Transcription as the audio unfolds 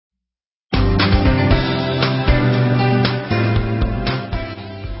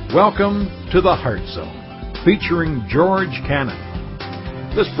Welcome to the Heart Zone, featuring George Cannon.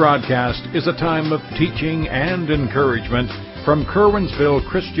 This broadcast is a time of teaching and encouragement from Curwensville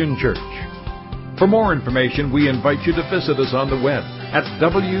Christian Church. For more information, we invite you to visit us on the web at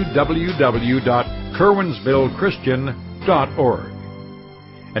www.curwensvillechristian.org.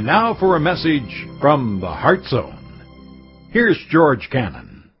 And now for a message from the Heart Zone. Here's George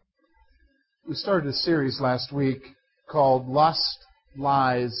Cannon. We started a series last week called Lust,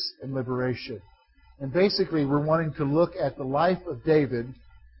 Lies, and Liberation. And basically we're wanting to look at the life of David,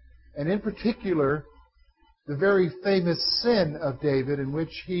 and in particular the very famous sin of David in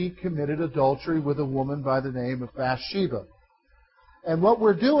which he committed adultery with a woman by the name of Bathsheba. And what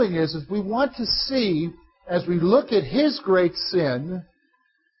we're doing is we want to see, as we look at his great sin,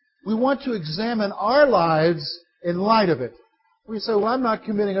 we want to examine our lives in light of it. We say, well, I'm not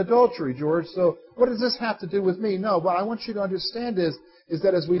committing adultery, George, so what does this have to do with me? No, what I want you to understand is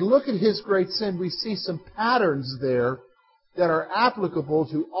that as we look at his great sin, we see some patterns there that are applicable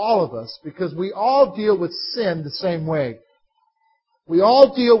to all of us, because we all deal with sin the same way. We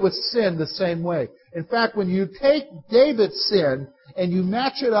all deal with sin the same way. In fact, when you take David's sin and you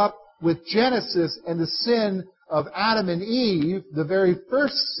match it up with Genesis and the sin of Adam and Eve, the very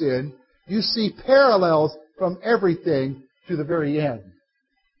first sin, you see parallels from everything to the very end.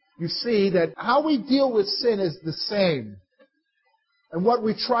 You see that how we deal with sin is the same. And what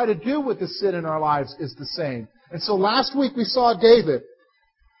we try to do with the sin in our lives is the same. And so last week we saw David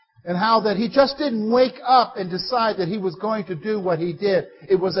and how that he just didn't wake up and decide that he was going to do what he did.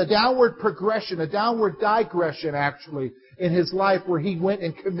 It was a downward progression, a downward digression actually in his life where he went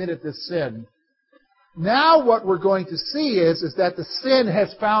and committed this sin. Now what we're going to see is that the sin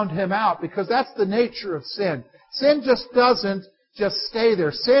has found him out, because that's the nature of sin. Sin just doesn't just stay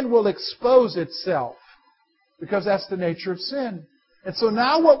there. Sin will expose itself, because that's the nature of sin. And so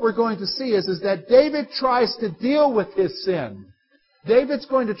now what we're going to see is that David tries to deal with his sin. David's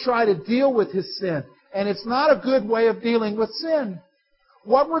going to try to deal with his sin. And it's not a good way of dealing with sin.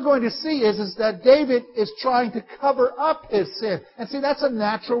 What we're going to see is that David is trying to cover up his sin. And see, that's a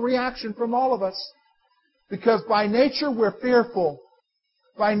natural reaction from all of us. Because by nature we're fearful.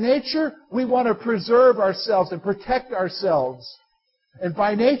 By nature we want to preserve ourselves and protect ourselves. And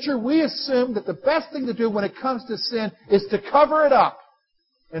by nature we assume that the best thing to do when it comes to sin is to cover it up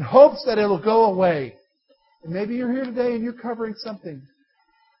in hopes that it'll go away. And maybe you're here today and you're covering something.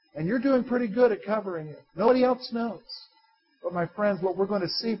 And you're doing pretty good at covering it. Nobody else knows. But my friends, what we're going to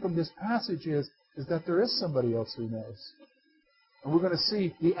see from this passage is that there is somebody else who knows. And we're going to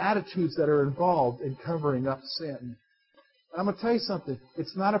see the attitudes that are involved in covering up sin. And I'm going to tell you something.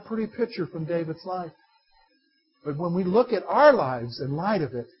 It's not a pretty picture from David's life. But when we look at our lives in light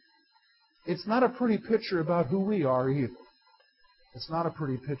of it, it's not a pretty picture about who we are either. It's not a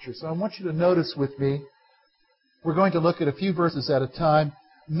pretty picture. So I want you to notice with me, we're going to look at a few verses at a time.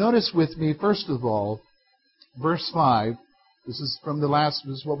 Notice with me, first of all, verse 5. This is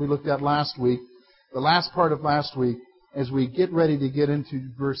what we looked at last week, the last part of last week, as we get ready to get into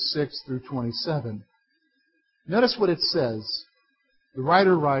verse 6 through 27. Notice what it says. The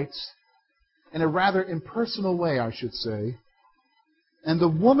writer writes, in a rather impersonal way, I should say, and the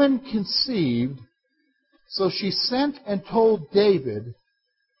woman conceived, so she sent and told David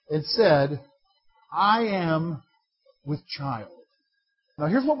and said, I am with child. Now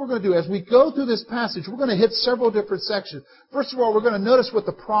here's what we're going to do. As we go through this passage, we're going to hit several different sections. First of all, we're going to notice what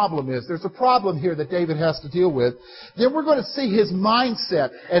the problem is. There's a problem here that David has to deal with. Then we're going to see his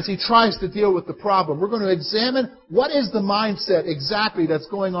mindset as he tries to deal with the problem. We're going to examine what is the mindset exactly that's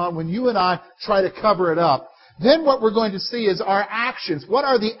going on when you and I try to cover it up. Then what we're going to see is our actions. What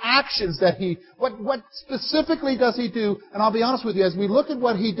are the actions that what specifically does he do? And I'll be honest with you, as we look at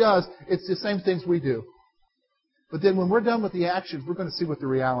what he does, it's the same things we do. But then when we're done with the actions, we're going to see what the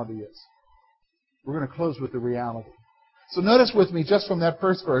reality is. We're going to close with the reality. So notice with me, just from that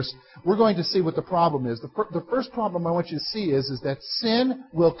first verse, we're going to see what the problem is. The first problem I want you to see is that sin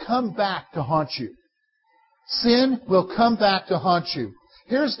will come back to haunt you. Sin will come back to haunt you.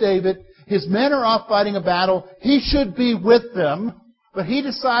 Here's David. His men are off fighting a battle. He should be with them. But he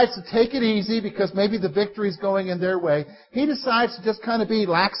decides to take it easy because maybe the victory's going in their way. He decides to just kind of be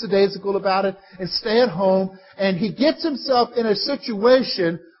lackadaisical about it and stay at home. And he gets himself in a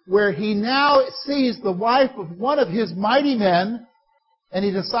situation where he now sees the wife of one of his mighty men, and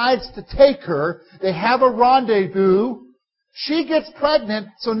he decides to take her. They have a rendezvous. She gets pregnant,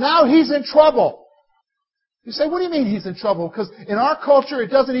 so now he's in trouble. You say, what do you mean he's in trouble? Because in our culture, it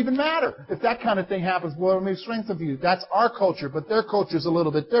doesn't even matter if that kind of thing happens. Well, let me strengthen you. That's our culture, but their culture is a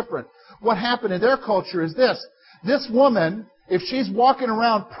little bit different. What happened in their culture is this. This woman if she's walking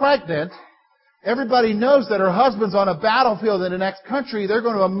around pregnant, everybody knows that her husband's on a battlefield in the next country. They're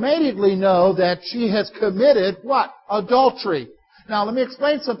going to immediately know that she has committed what? Adultery. Now, let me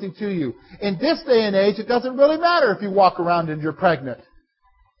explain something to you. In this day and age, it doesn't really matter if you walk around and you're pregnant.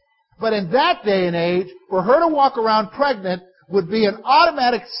 But in that day and age, for her to walk around pregnant would be an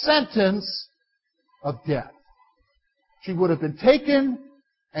automatic sentence of death. She would have been taken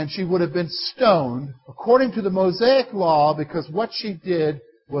and she would have been stoned according to the Mosaic law because what she did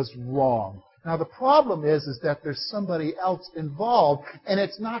was wrong. Now the problem is that there's somebody else involved, and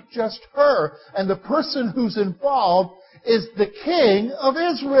it's not just her. And the person who's involved is the king of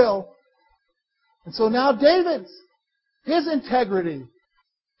Israel. And so now David's, his integrity,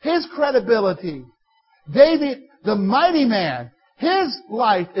 his credibility, David, the mighty man, his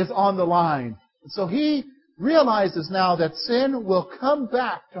life is on the line. And so he realizes now that sin will come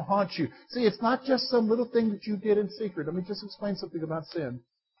back to haunt you. See, it's not just some little thing that you did in secret. Let me just explain something about sin.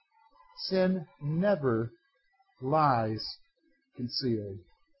 Sin never lies concealed.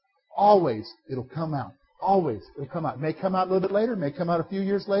 Always it'll come out. Always it'll come out. It may come out a little bit later, it may come out a few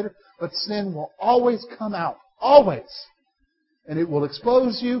years later, but sin will always come out. Always. And it will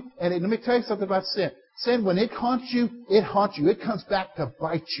expose you. And let me tell you something about sin. Sin, when it haunts you, it haunts you. It comes back to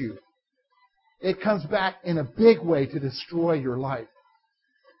bite you. It comes back in a big way to destroy your life.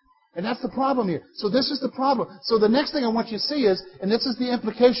 And that's the problem here. So this is the problem. So the next thing I want you to see is, and this is the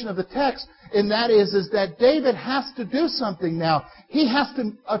implication of the text, and that is that David has to do something now. He has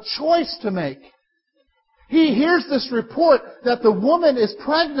a choice to make. He hears this report that the woman is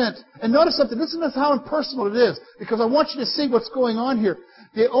pregnant. And notice something. Listen to how impersonal it is, because I want you to see what's going on here.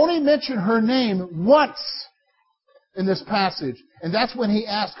 They only mention her name once in this passage, and that's when he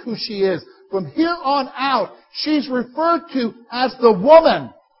asks who she is. From here on out, she's referred to as the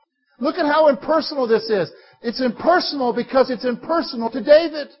woman. Look at how impersonal this is. It's impersonal because it's impersonal to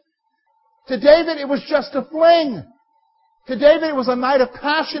David. To David, it was just a fling. To David, it was a night of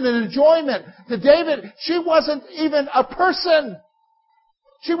passion and enjoyment. To David, she wasn't even a person.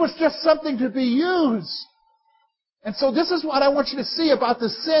 She was just something to be used. And so this is what I want you to see about the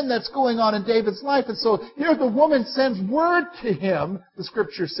sin that's going on in David's life. And so here the woman sends word to him, the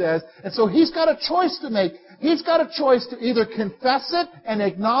Scripture says. And so he's got a choice to make. He's got a choice to either confess it and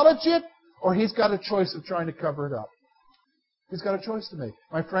acknowledge it, or he's got a choice of trying to cover it up. He's got a choice to make.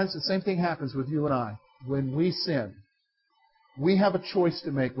 My friends, the same thing happens with you and I. When we sin, we have a choice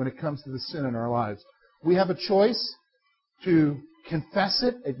to make when it comes to the sin in our lives. We have a choice to confess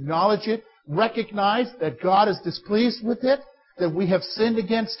it, acknowledge it, recognize that God is displeased with it, that we have sinned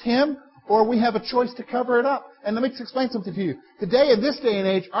against Him, or we have a choice to cover it up. And let me explain something to you. Today, in this day and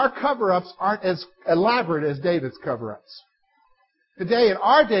age, our cover-ups aren't as elaborate as David's cover-ups. Today, in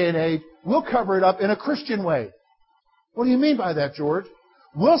our day and age, we'll cover it up in a Christian way. What do you mean by that, George?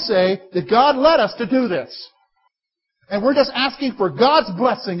 We'll say that God led us to do this. And we're just asking for God's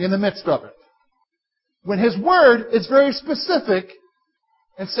blessing in the midst of it. When His Word is very specific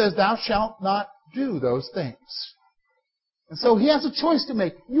and says, thou shalt not do those things. And so he has a choice to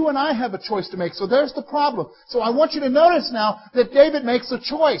make. You and I have a choice to make. So there's the problem. So I want you to notice now that David makes a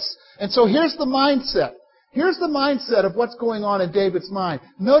choice. And so here's the mindset. Here's the mindset of what's going on in David's mind.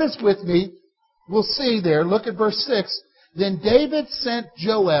 Notice with me, we'll see there, look at verse 6. Then David sent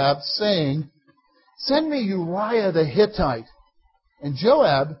Joab, saying, send me Uriah the Hittite. And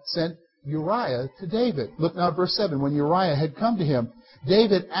Joab sent Uriah to David. Look now at verse 7. When Uriah had come to him,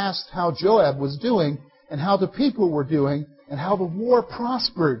 David asked how Joab was doing, and how the people were doing, and how the war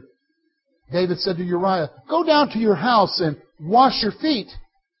prospered. David said to Uriah, go down to your house and wash your feet.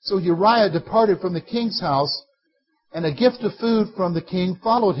 So Uriah departed from the king's house, and a gift of food from the king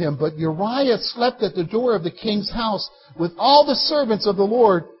followed him. But Uriah slept at the door of the king's house with all the servants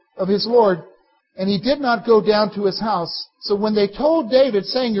of his lord, and he did not go down to his house. So when they told David,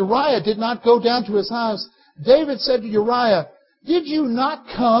 saying Uriah did not go down to his house, David said to Uriah, did you not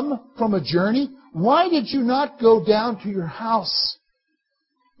come from a journey? Why did you not go down to your house?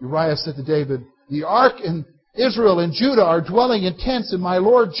 Uriah said to David, the ark and Israel and Judah are dwelling in tents, and my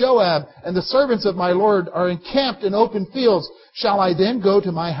lord Joab and the servants of my lord are encamped in open fields. Shall I then go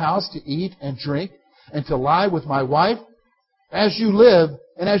to my house to eat and drink and to lie with my wife? As you live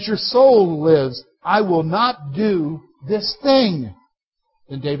and as your soul lives, I will not do this thing.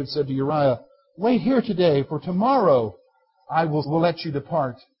 Then David said to Uriah, wait here today, for tomorrow I will let you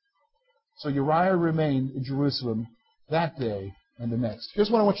depart. So Uriah remained in Jerusalem that day and the next. Here's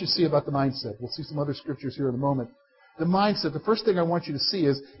what I want you to see about the mindset. We'll see some other scriptures here in a moment. The mindset, the first thing I want you to see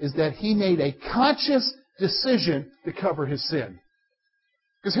is that he made a conscious decision to cover his sin.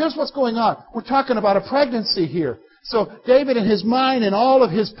 Because here's what's going on. We're talking about a pregnancy here. So David in his mind and all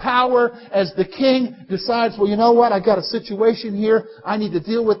of his power as the king decides, well, you know what? I've got a situation here. I need to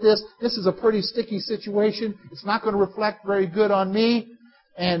deal with this. This is a pretty sticky situation. It's not going to reflect very good on me.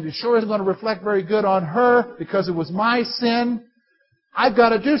 And it sure isn't going to reflect very good on her because it was my sin. I've got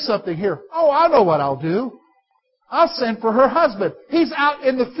to do something here. Oh, I know what I'll do. I'll send for her husband. He's out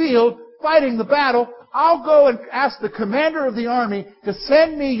in the field fighting the battle. I'll go and ask the commander of the army to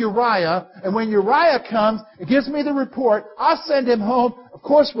send me Uriah. And when Uriah comes and gives me the report, I'll send him home. Of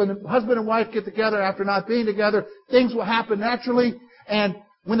course, when the husband and wife get together after not being together, things will happen naturally. And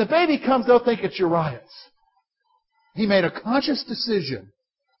when the baby comes, they'll think it's Uriah's. He made a conscious decision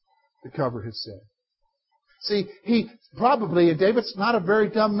to cover his sin. See, he probably, and David's not a very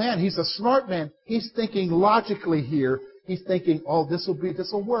dumb man. He's a smart man. He's thinking logically here. He's thinking, oh, this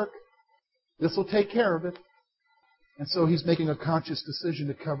will work. This will take care of it. And so he's making a conscious decision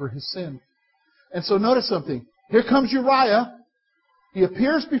to cover his sin. And so notice something. Here comes Uriah. He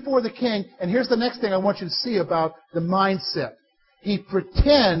appears before the king. And here's the next thing I want you to see about the mindset. He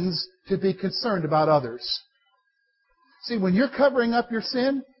pretends to be concerned about others. See, when you're covering up your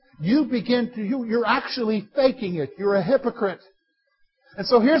sin, you're actually faking it. You're a hypocrite. And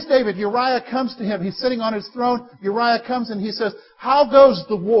so here's David. Uriah comes to him. He's sitting on his throne. Uriah comes and he says, how goes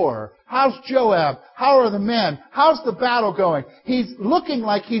the war? How's Joab? How are the men? How's the battle going? He's looking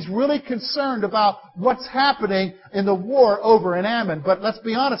like he's really concerned about what's happening in the war over in Ammon. But let's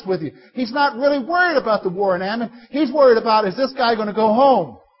be honest with you. He's not really worried about the war in Ammon. He's worried about, is this guy going to go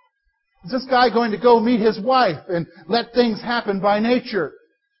home? Is this guy going to go meet his wife and let things happen by nature?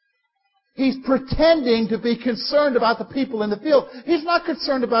 He's pretending to be concerned about the people in the field. He's not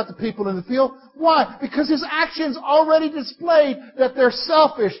concerned about the people in the field. Why? Because his actions already displayed that they're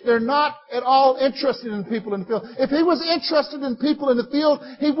selfish. They're not at all interested in the people in the field. If he was interested in people in the field,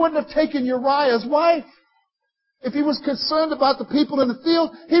 he wouldn't have taken Uriah's wife. If he was concerned about the people in the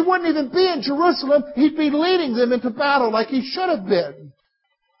field, he wouldn't even be in Jerusalem. He'd be leading them into battle like he should have been.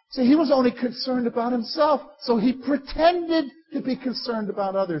 See, he was only concerned about himself, so he pretended to be concerned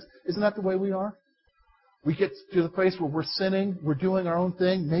about others. Isn't that the way we are? We get to the place where we're sinning, we're doing our own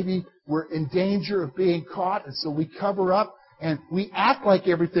thing, maybe we're in danger of being caught, and so we cover up, and we act like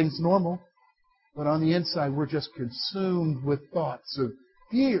everything's normal, but on the inside we're just consumed with thoughts of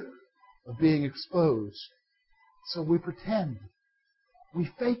fear of being exposed. So we pretend. We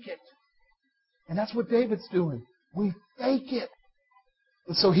fake it. And that's what David's doing. We fake it.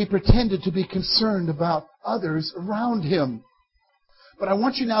 And so he pretended to be concerned about others around him. But I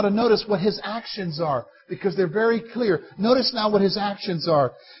want you now to notice what his actions are, because they're very clear. Notice now what his actions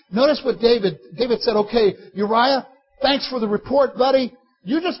are. Notice what David said, okay, Uriah, thanks for the report, buddy.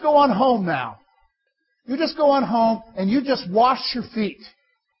 You just go on home now. You just go on home and you just wash your feet.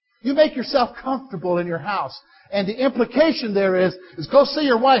 You make yourself comfortable in your house. And the implication there is go see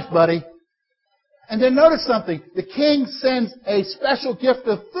your wife, buddy. And then notice something. The king sends a special gift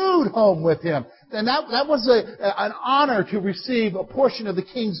of food home with him. And that was an honor to receive a portion of the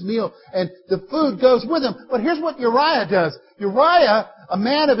king's meal. And the food goes with him. But here's what Uriah does. Uriah, a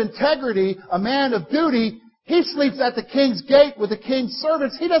man of integrity, a man of duty, he sleeps at the king's gate with the king's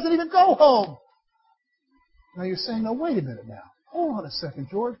servants. He doesn't even go home. Now you're saying, no, wait a minute now. Hold on a second,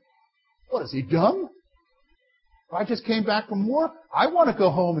 George. What, is he dumb? If I just came back from war, I want to go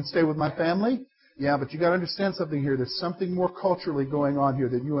home and stay with my family. Yeah, but you got to understand something here. There's something more culturally going on here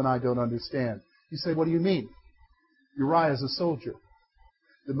that you and I don't understand. You say, what do you mean? Uriah is a soldier.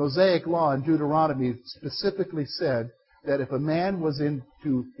 The Mosaic law in Deuteronomy specifically said that if a man was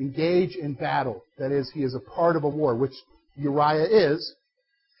to engage in battle, that is, he is a part of a war, which Uriah is,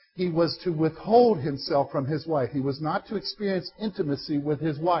 he was to withhold himself from his wife. He was not to experience intimacy with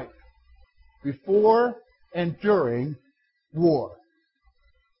his wife before and during war.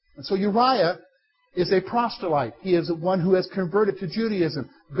 And so Uriah is a proselyte. He is one who has converted to Judaism.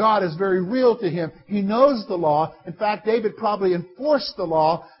 God is very real to him. He knows the law. In fact, David probably enforced the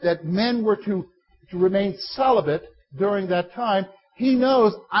law that men were to remain celibate during that time. He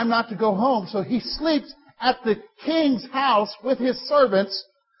knows I'm not to go home, so he sleeps at the king's house with his servants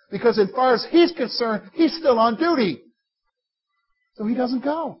because as far as he's concerned, he's still on duty. So he doesn't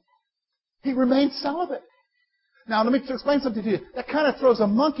go. He remains celibate. Now, let me explain something to you. That kind of throws a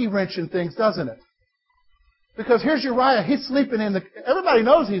monkey wrench in things, doesn't it? Because here's Uriah. He's sleeping everybody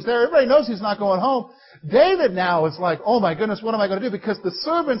knows he's there. Everybody knows he's not going home. David now is like, oh my goodness, what am I going to do? Because the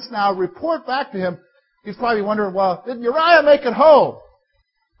servants now report back to him. He's probably wondering, well, did Uriah make it home?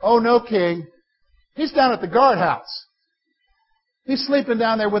 Oh no, king. He's down at the guardhouse. He's sleeping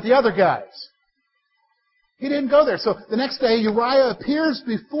down there with the other guys. He didn't go there. So the next day, Uriah appears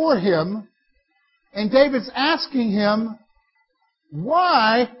before him, And David's asking him,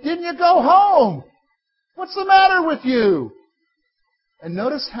 why didn't you go home? What's the matter with you? And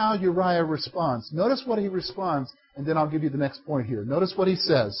notice how Uriah responds. Notice what he responds, and then I'll give you the next point here. Notice what he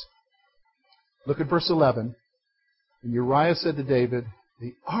says. Look at verse 11. And Uriah said to David,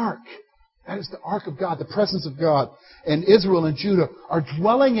 the ark, that is the ark of God, the presence of God, and Israel and Judah are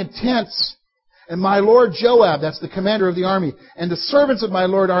dwelling in tents. And my lord Joab, that's the commander of the army, and the servants of my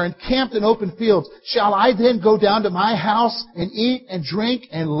lord are encamped in open fields. Shall I then go down to my house and eat and drink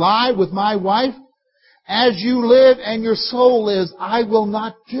and lie with my wife? As you live and your soul lives, I will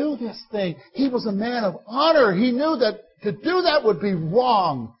not do this thing. He was a man of honor. He knew that to do that would be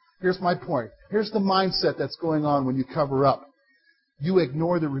wrong. Here's my point. Here's the mindset that's going on when you cover up. You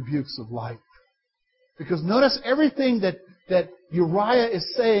ignore the rebukes of life. Because notice everything that Uriah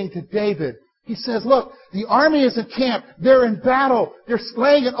is saying to David. He says, look, the army is encamped. They're in battle. They're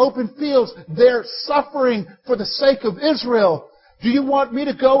slaying in open fields. They're suffering for the sake of Israel. Do you want me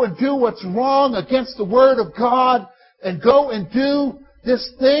to go and do what's wrong against the Word of God and go and do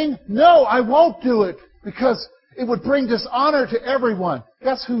this thing? No, I won't do it because it would bring dishonor to everyone.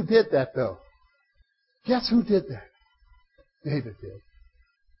 Guess who did that, though? Guess who did that? David did.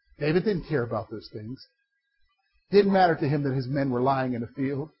 David didn't care about those things. Didn't matter to him that his men were lying in a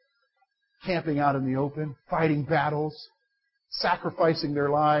field, camping out in the open, fighting battles, sacrificing their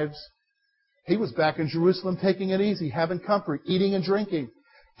lives. He was back in Jerusalem taking it easy, having comfort, eating and drinking,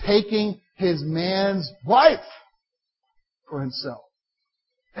 taking his man's wife for himself.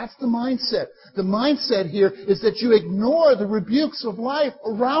 That's the mindset. The mindset here is that you ignore the rebukes of life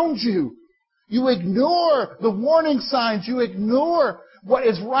around you. You ignore the warning signs. You ignore what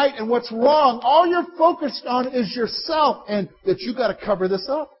is right and what's wrong. All you're focused on is yourself and that you've got to cover this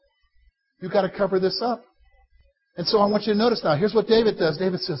up. You've got to cover this up. And so I want you to notice now, here's what David does.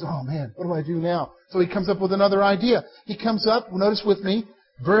 David says, oh man, what do I do now? So he comes up with another idea. He comes up, notice with me,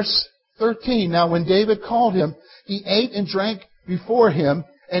 verse 13. Now when David called him, he ate and drank before him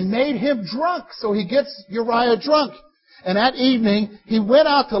and made him drunk. So he gets Uriah drunk. And that evening he went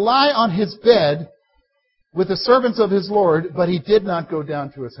out to lie on his bed with the servants of his Lord, but he did not go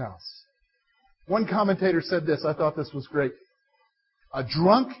down to his house. One commentator said this, I thought this was great. A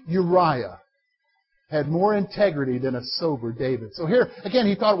drunk Uriah had more integrity than a sober David. So here, again,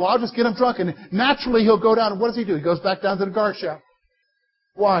 he thought, well, I'll just get him drunk, and naturally he'll go down. And what does he do? He goes back down to the guard shack.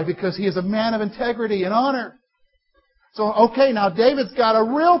 Why? Because he is a man of integrity and honor. So, okay, now David's got a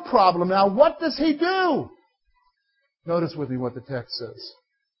real problem. Now, what does he do? Notice with me what the text says.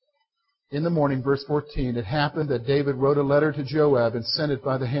 In the morning, verse 14, it happened that David wrote a letter to Joab and sent it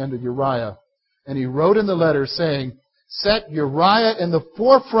by the hand of Uriah. And he wrote in the letter saying, set Uriah in the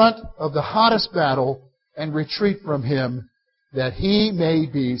forefront of the hottest battle and retreat from him, that he may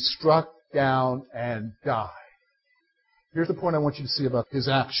be struck down and die. Here's the point I want you to see about his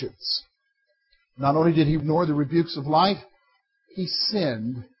actions. Not only did he ignore the rebukes of life, he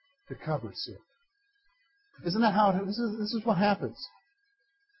sinned to cover sin. Isn't that how this is what happens?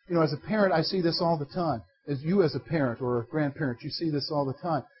 You know, as a parent, I see this all the time. As you as a parent or a grandparent, you see this all the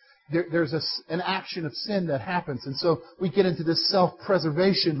time. There's an action of sin that happens. And so we get into this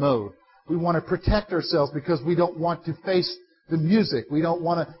self-preservation mode. We want to protect ourselves because we don't want to face the music. We don't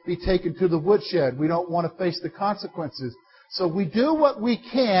want to be taken to the woodshed. We don't want to face the consequences. So we do what we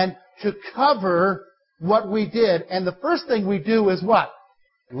can to cover what we did. And the first thing we do is what?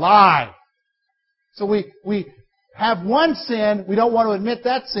 Lie. So we have one sin. We don't want to admit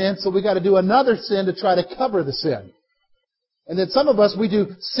that sin. So we got to do another sin to try to cover the sin. And then some of us, we do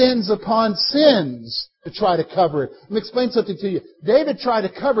sins upon sins to try to cover it. Let me explain something to you. David tried to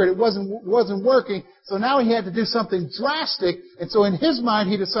cover it. It wasn't working. So now he had to do something drastic. And so in his mind,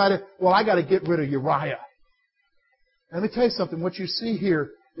 he decided, well, I got to get rid of Uriah. And let me tell you something. What you see here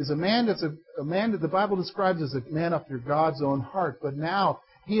is a man that the Bible describes as a man after God's own heart. But now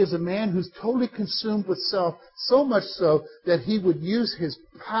he is a man who's totally consumed with self, so much so that he would use his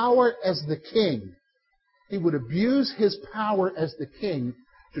power as the king. He would abuse his power as the king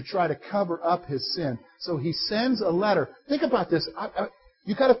to try to cover up his sin. So he sends a letter. Think about this.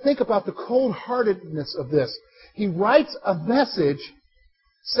 You've got to think about the cold-heartedness of this. He writes a message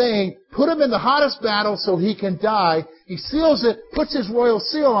saying, put him in the hottest battle so he can die. He seals it, puts his royal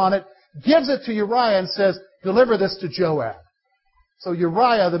seal on it, gives it to Uriah and says, deliver this to Joab. So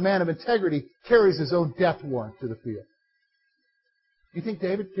Uriah, the man of integrity, carries his own death warrant to the field. You think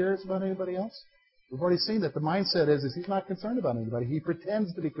David cares about anybody else? We've already seen that the mindset is he's not concerned about anybody. He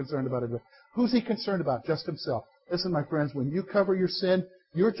pretends to be concerned about everybody. Who's he concerned about? Just himself. Listen, my friends, when you cover your sin,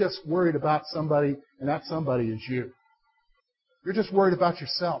 you're just worried about somebody, and that somebody is you. You're just worried about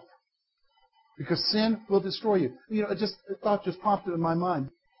yourself. Because sin will destroy you. A thought just popped into my mind.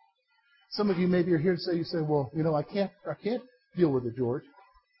 Some of you maybe are here to say, well, I can't deal with it, George.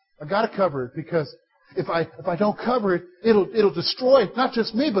 I got to cover it because if I don't cover it, it'll destroy not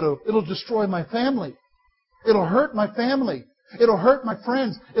just me, but it'll destroy my family. It'll hurt my family. It'll hurt my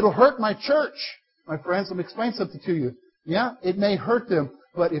friends. It'll hurt my church. My friends, let me explain something to you. Yeah, it may hurt them,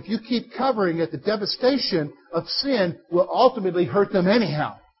 but if you keep covering it, the devastation of sin will ultimately hurt them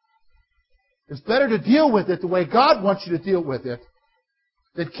anyhow. It's better to deal with it the way God wants you to deal with it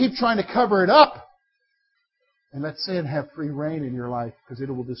than keep trying to cover it up and let sin have free reign in your life, because it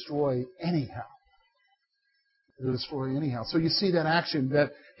will destroy anyhow. It will destroy anyhow. So you see that action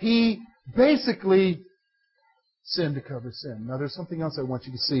that he basically sinned to cover sin. Now there's something else I want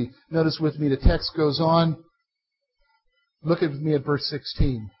you to see. Notice with me, the text goes on. Look at me at verse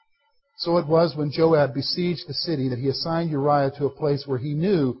 16. So it was when Joab besieged the city that he assigned Uriah to a place where he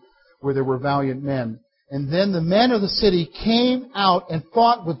knew where there were valiant men. And then the men of the city came out and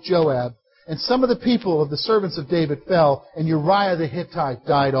fought with Joab. And some of the people of the servants of David fell, and Uriah the Hittite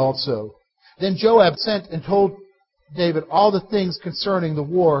died also. Then Joab sent and told David all the things concerning the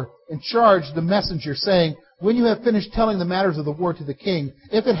war, and charged the messenger, saying, when you have finished telling the matters of the war to the king,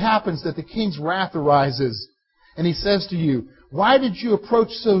 if it happens that the king's wrath arises, and he says to you, why did you approach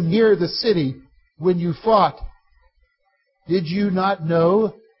so near the city when you fought? Did you not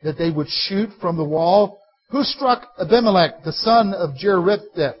know that they would shoot from the wall? Who struck Abimelech, the son of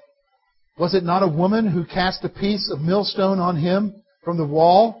Jerubbaal? Was it not a woman who cast a piece of millstone on him from the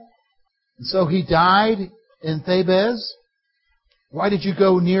wall? And so he died in Thebez? Why did you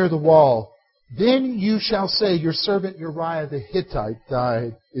go near the wall? Then you shall say, your servant Uriah the Hittite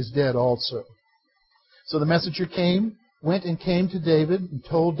is dead also. So the messenger went and came to David and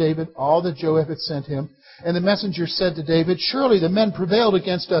told David all that Joab had sent him. And the messenger said to David, surely the men prevailed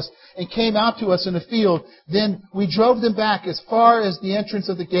against us and came out to us in the field. Then we drove them back as far as the entrance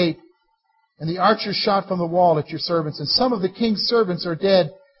of the gate. And the archers shot from the wall at your servants. And some of the king's servants are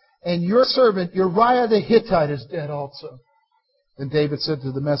dead. And your servant Uriah the Hittite is dead also. Then David said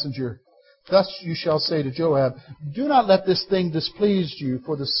to the messenger, thus you shall say to Joab, do not let this thing displease you,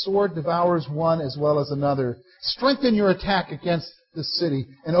 for the sword devours one as well as another. Strengthen your attack against this city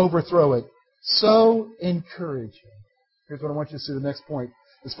and overthrow it. So encourage him. Here's what I want you to see, the next point,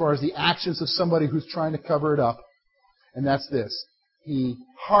 as far as the actions of somebody who's trying to cover it up. And that's this. He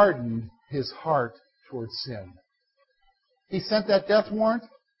hardened his heart towards sin. He sent that death warrant,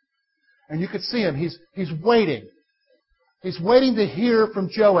 and you could see him. He's waiting. He's waiting to hear from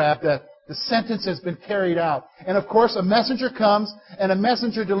Joab that the sentence has been carried out. And of course, a messenger comes, and a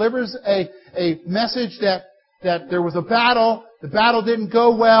messenger delivers a message that there was a battle. The battle didn't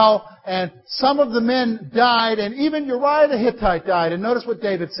go well, and some of the men died, and even Uriah the Hittite died. And notice what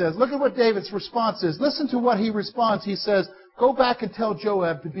David says. Look at what David's response is. Listen to what he responds. He says, go back and tell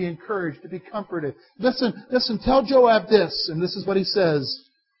Joab to be encouraged, to be comforted. Listen, tell Joab this. And this is what he says.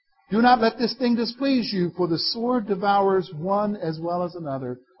 Do not let this thing displease you, for the sword devours one as well as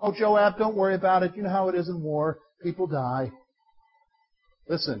another. Oh, Joab, don't worry about it. You know how it is in war. People die.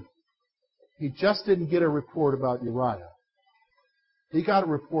 Listen, he just didn't get a report about Uriah. He got a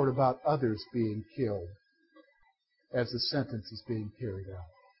report about others being killed as the sentence is being carried out.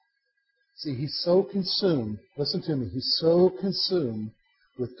 See, he's so consumed, listen to me, he's so consumed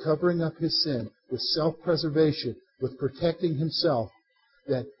with covering up his sin, with self-preservation, with protecting himself,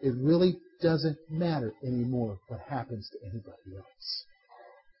 that it really doesn't matter anymore what happens to anybody else.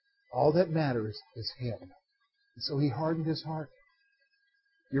 All that matters is him. And so he hardened his heart.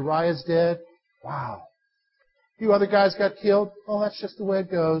 Uriah's dead. Wow. A few other guys got killed. Oh, that's just the way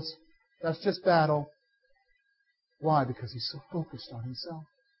it goes. That's just battle. Why? Because he's so focused on himself.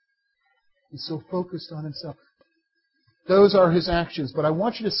 He's so focused on himself. Those are his actions. But I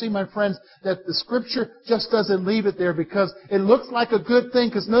want you to see, my friends, that the Scripture just doesn't leave it there, because it looks like a good thing.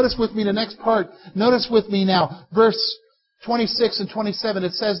 Because notice with me the next part. Notice with me now, verse 26 and 27.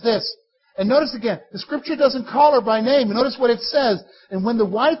 It says this. And notice again, the Scripture doesn't call her by name. And notice what it says. And when the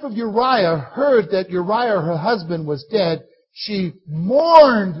wife of Uriah heard that Uriah, her husband, was dead, she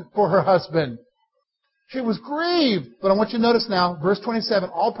mourned for her husband. She was grieved. But I want you to notice now, verse 27,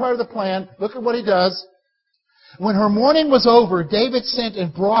 all part of the plan. Look at what he does. When her mourning was over, David sent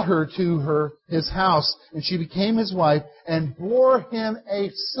and brought her to his house, and she became his wife, and bore him a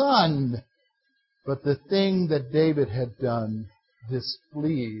son. But the thing that David had done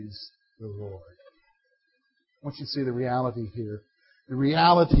displeased the Lord. I want you to see the reality here. The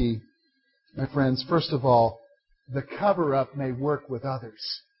reality, my friends, first of all, the cover-up may work with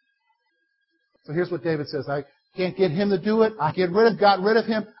others. So here's what David says. I can't get him to do it. I got rid of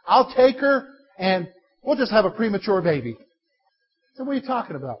him. I'll take her, and we'll just have a premature baby. So what are you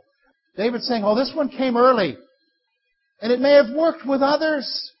talking about? David's saying, oh, this one came early. And it may have worked with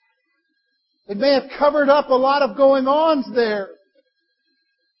others. It may have covered up a lot of going-ons there.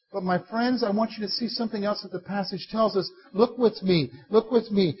 But my friends, I want you to see something else that the passage tells us. Look with me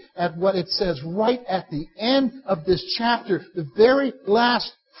at what it says right at the end of this chapter. The very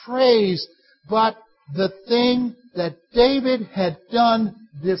last phrase. But the thing that David had done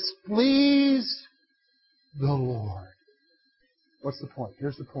displeased the Lord. What's the point?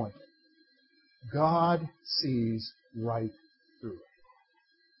 Here's the point. God sees right through it.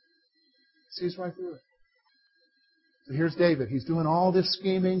 Sees right through it. So here's David. He's doing all this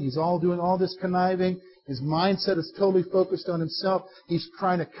scheming. He's doing all this conniving. His mindset is totally focused on himself. He's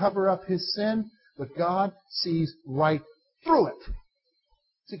trying to cover up his sin, but God sees right through it.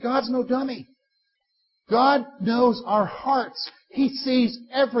 See, God's no dummy. God knows our hearts. He sees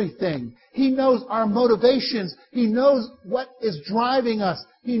everything. He knows our motivations. He knows what is driving us.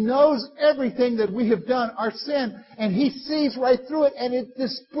 He knows everything that we have done, our sin, and He sees right through it, and it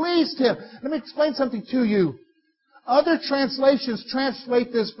displeased Him. Let me explain something to you. Other translations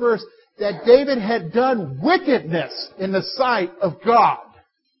translate this verse that David had done wickedness in the sight of God.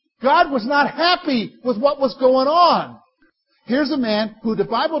 God was not happy with what was going on. Here's a man who the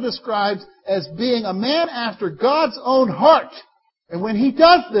Bible describes as being a man after God's own heart. And when he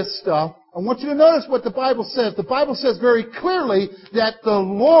does this stuff, I want you to notice what the Bible says. The Bible says very clearly that the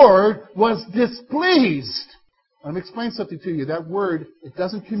Lord was displeased. Let me explain something to you. That word, it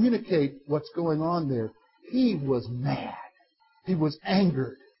doesn't communicate what's going on there. He was mad. He was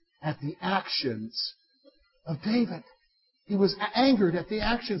angered at the actions of David. He was angered at the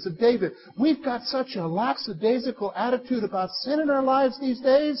actions of David. We've got such a lackadaisical attitude about sin in our lives these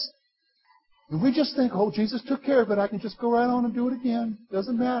days. And we just think, oh, Jesus took care of it. I can just go right on and do it again.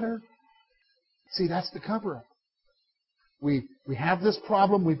 Doesn't matter. See, that's the cover-up. We have this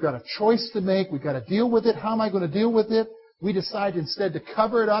problem. We've got a choice to make. We've got to deal with it. How am I going to deal with it? We decide instead to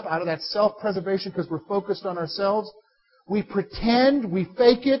cover it up out of that self-preservation because we're focused on ourselves. We pretend, we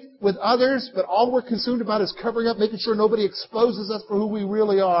fake it with others, but all we're consumed about is covering up, making sure nobody exposes us for who we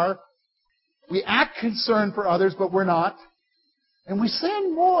really are. We act concerned for others, but we're not. And we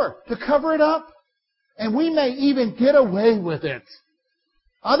sin more to cover it up. And we may even get away with it.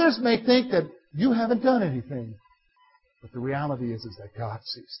 Others may think that you haven't done anything. But the reality is that God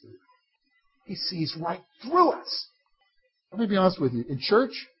sees through it. He sees right through us. Let me be honest with you. In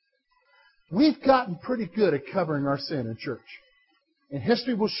church, we've gotten pretty good at covering our sin in church. And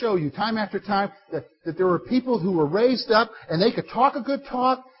history will show you time after time that there were people who were raised up and they could talk a good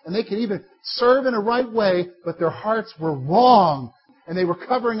talk and they could even serve in a right way, but their hearts were wrong. And they were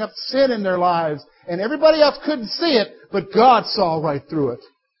covering up sin in their lives. And everybody else couldn't see it, but God saw right through it.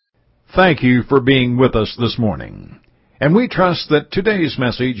 Thank you for being with us this morning. And we trust that today's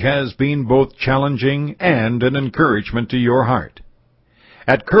message has been both challenging and an encouragement to your heart.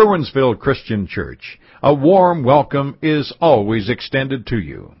 At Curwensville Christian Church, a warm welcome is always extended to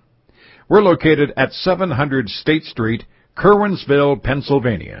you. We're located at 700 State Street, Curwensville,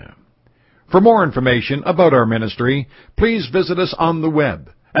 Pennsylvania. For more information about our ministry, please visit us on the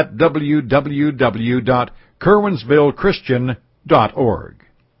web at www.curwensvillechristian.org.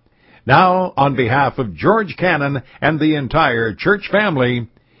 Now, on behalf of George Cannon and the entire church family,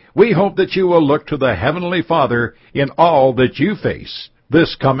 we hope that you will look to the Heavenly Father in all that you face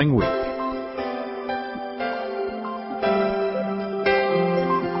this coming week.